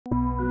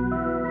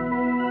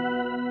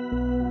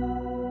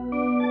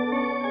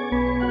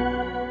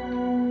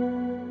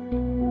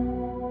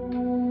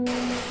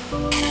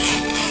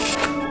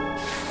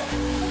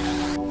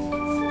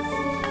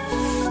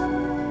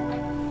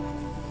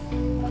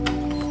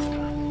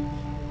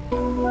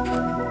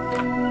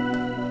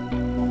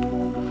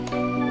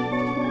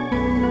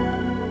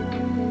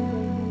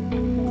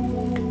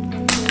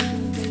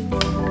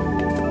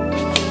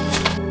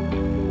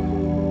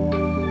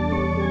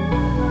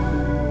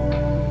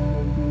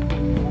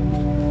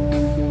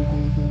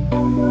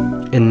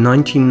In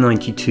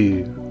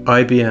 1992,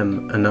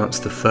 IBM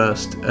announced the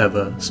first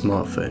ever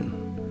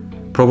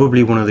smartphone,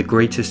 probably one of the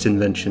greatest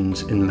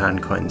inventions in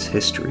mankind's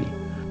history.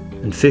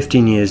 And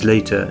 15 years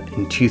later,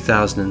 in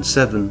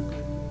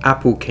 2007,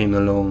 Apple came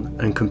along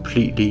and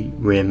completely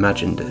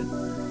reimagined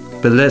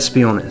it. But let's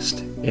be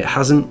honest, it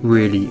hasn't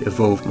really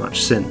evolved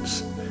much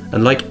since.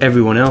 And like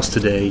everyone else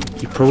today,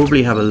 you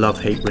probably have a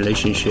love-hate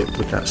relationship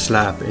with that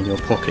slab in your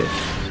pocket.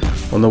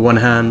 On the one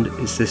hand,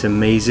 it's this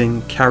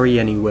amazing, carry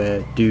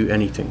anywhere, do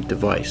anything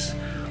device.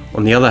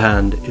 On the other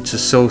hand, it's a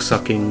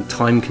soul-sucking,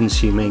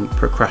 time-consuming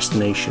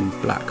procrastination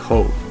black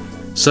hole.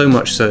 So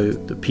much so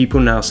that people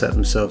now set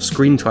themselves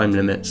screen time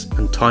limits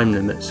and time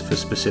limits for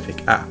specific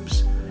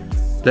apps.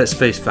 Let's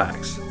face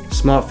facts,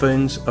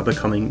 smartphones are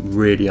becoming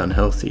really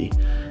unhealthy,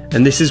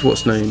 and this is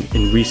what's known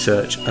in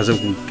research as a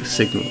weak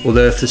signal.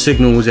 Although if the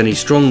signal was any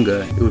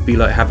stronger, it would be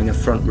like having a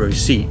front row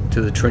seat to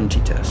the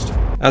Trinity test.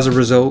 As a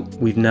result,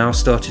 we've now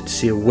started to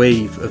see a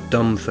wave of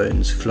dumb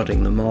phones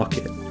flooding the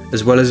market,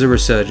 as well as a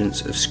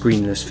resurgence of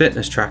screenless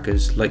fitness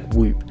trackers like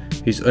Whoop,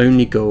 whose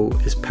only goal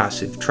is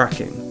passive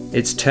tracking.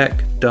 It's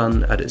tech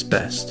done at its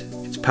best.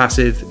 It's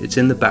passive, it's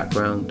in the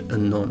background,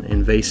 and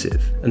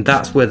non-invasive. And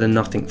that's where the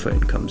Nothing phone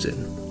comes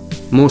in.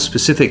 More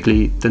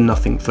specifically, the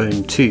Nothing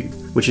Phone 2,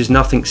 which is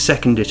Nothing's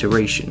second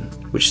iteration,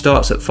 which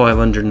starts at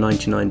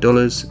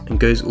 $599 and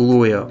goes all the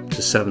way up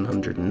to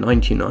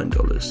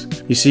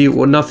 $799. You see,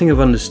 what Nothing have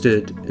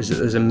understood is that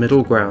there's a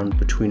middle ground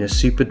between a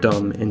super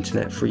dumb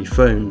internet-free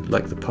phone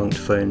like the Punked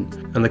phone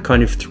and the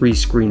kind of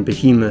three-screen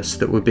behemoths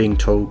that we're being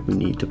told we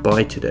need to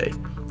buy today.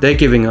 They're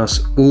giving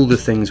us all the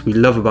things we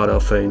love about our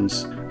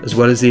phones, as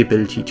well as the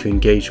ability to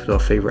engage with our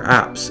favourite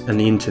apps and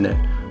the internet,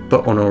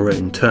 but on our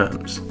own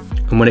terms.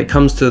 And when it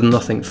comes to the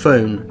Nothing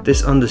phone,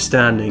 this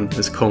understanding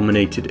has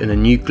culminated in a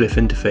new glyph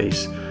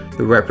interface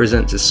that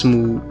represents a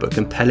small but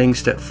compelling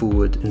step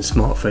forward in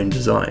smartphone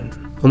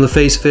design. On the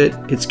face of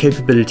it, its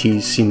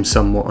capabilities seem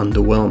somewhat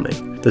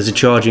underwhelming. There's a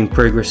charging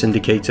progress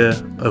indicator,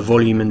 a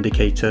volume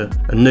indicator,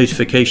 a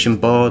notification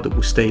bar that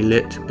will stay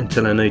lit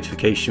until a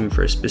notification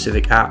for a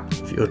specific app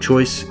of your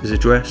choice is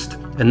addressed,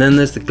 and then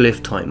there's the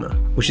glyph timer,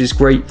 which is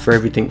great for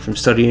everything from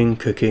studying,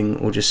 cooking,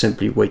 or just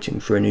simply waiting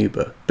for an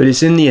Uber. But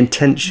it's in the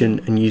intention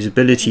and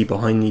usability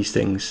behind these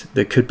things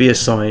that could be a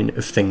sign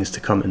of things to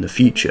come in the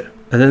future.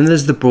 And then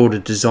there's the broader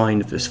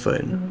design of this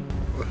phone.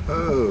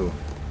 Whoa,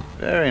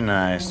 very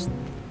nice.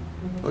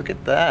 Look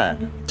at that.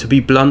 To be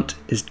blunt,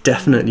 it's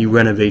definitely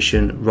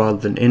renovation rather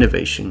than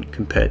innovation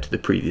compared to the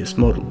previous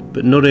model.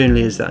 But not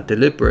only is that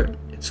deliberate,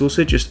 it's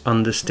also just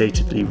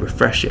understatedly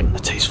refreshing. The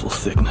tasteful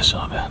thickness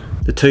of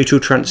it. The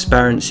total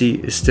transparency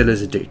is still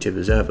as addictive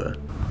as ever.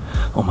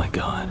 Oh my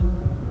god,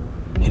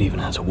 it even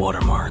has a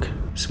watermark.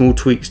 Small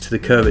tweaks to the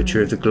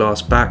curvature of the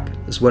glass back,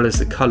 as well as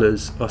the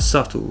colours, are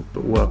subtle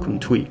but welcome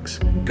tweaks.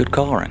 Good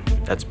coloring,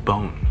 that's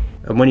bone.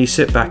 And when you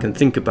sit back and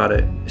think about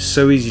it, it's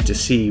so easy to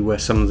see where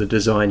some of the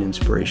design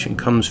inspiration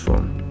comes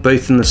from.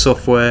 Both in the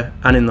software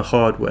and in the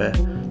hardware,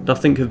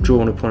 Nothing have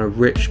drawn upon a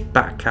rich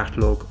back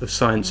catalogue of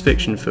science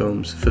fiction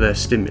films for their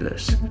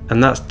stimulus,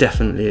 and that's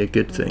definitely a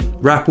good thing.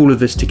 Wrap all of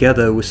this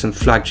together with some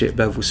flagship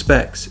level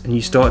specs and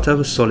you start to have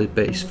a solid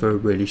base for a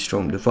really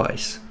strong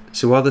device.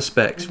 So are the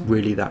specs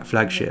really that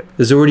flagship?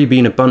 There's already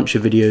been a bunch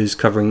of videos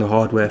covering the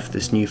hardware for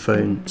this new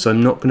phone, so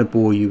I'm not going to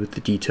bore you with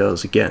the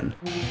details again.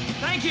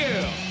 Thank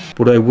you!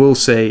 What I will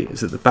say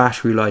is that the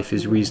battery life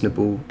is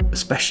reasonable,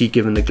 especially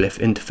given the glyph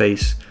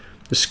interface.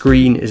 The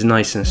screen is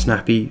nice and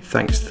snappy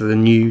thanks to the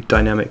new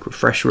dynamic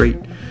refresh rate,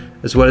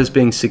 as well as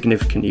being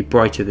significantly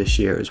brighter this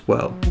year as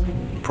well.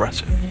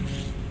 Impressive.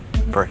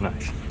 Very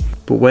nice.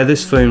 But where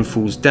this phone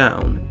falls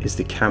down is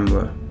the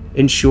camera.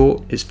 In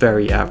short, it's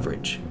very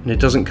average, and it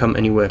doesn't come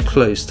anywhere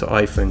close to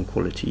iPhone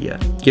quality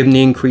yet. Given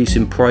the increase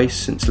in price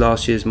since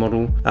last year's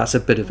model, that's a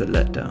bit of a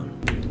letdown.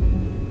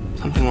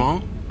 Something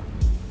wrong?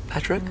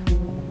 Patrick?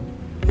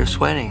 You're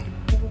sweating.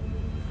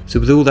 So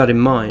with all that in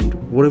mind,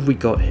 what have we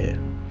got here?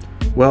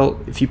 Well,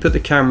 if you put the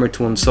camera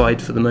to one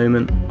side for the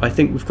moment, I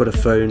think we've got a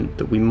phone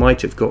that we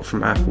might have got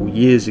from Apple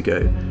years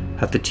ago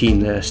had the team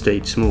there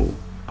stayed small.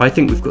 I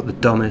think we've got the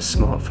dumbest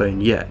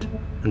smartphone yet,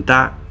 and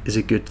that is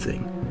a good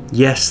thing.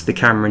 Yes, the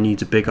camera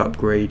needs a big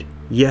upgrade,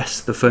 yes,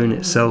 the phone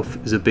itself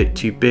is a bit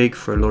too big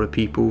for a lot of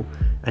people,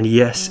 and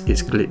yes,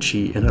 it's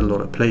glitchy in a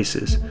lot of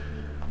places.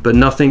 But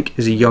Nothing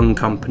is a young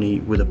company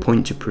with a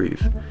point to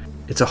prove.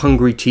 It's a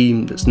hungry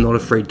team that's not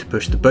afraid to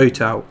push the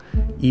boat out,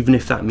 even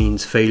if that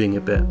means failing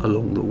a bit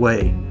along the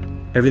way.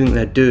 Everything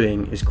they're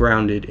doing is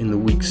grounded in the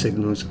weak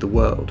signals of the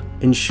world.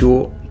 In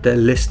short, they're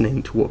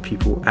listening to what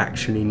people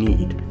actually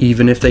need,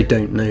 even if they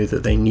don't know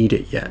that they need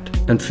it yet.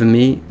 And for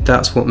me,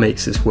 that's what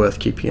makes this worth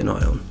keeping an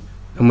eye on.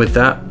 And with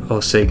that,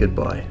 I'll say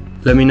goodbye.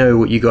 Let me know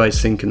what you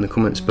guys think in the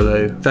comments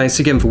below. Thanks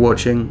again for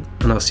watching,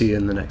 and I'll see you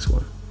in the next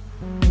one.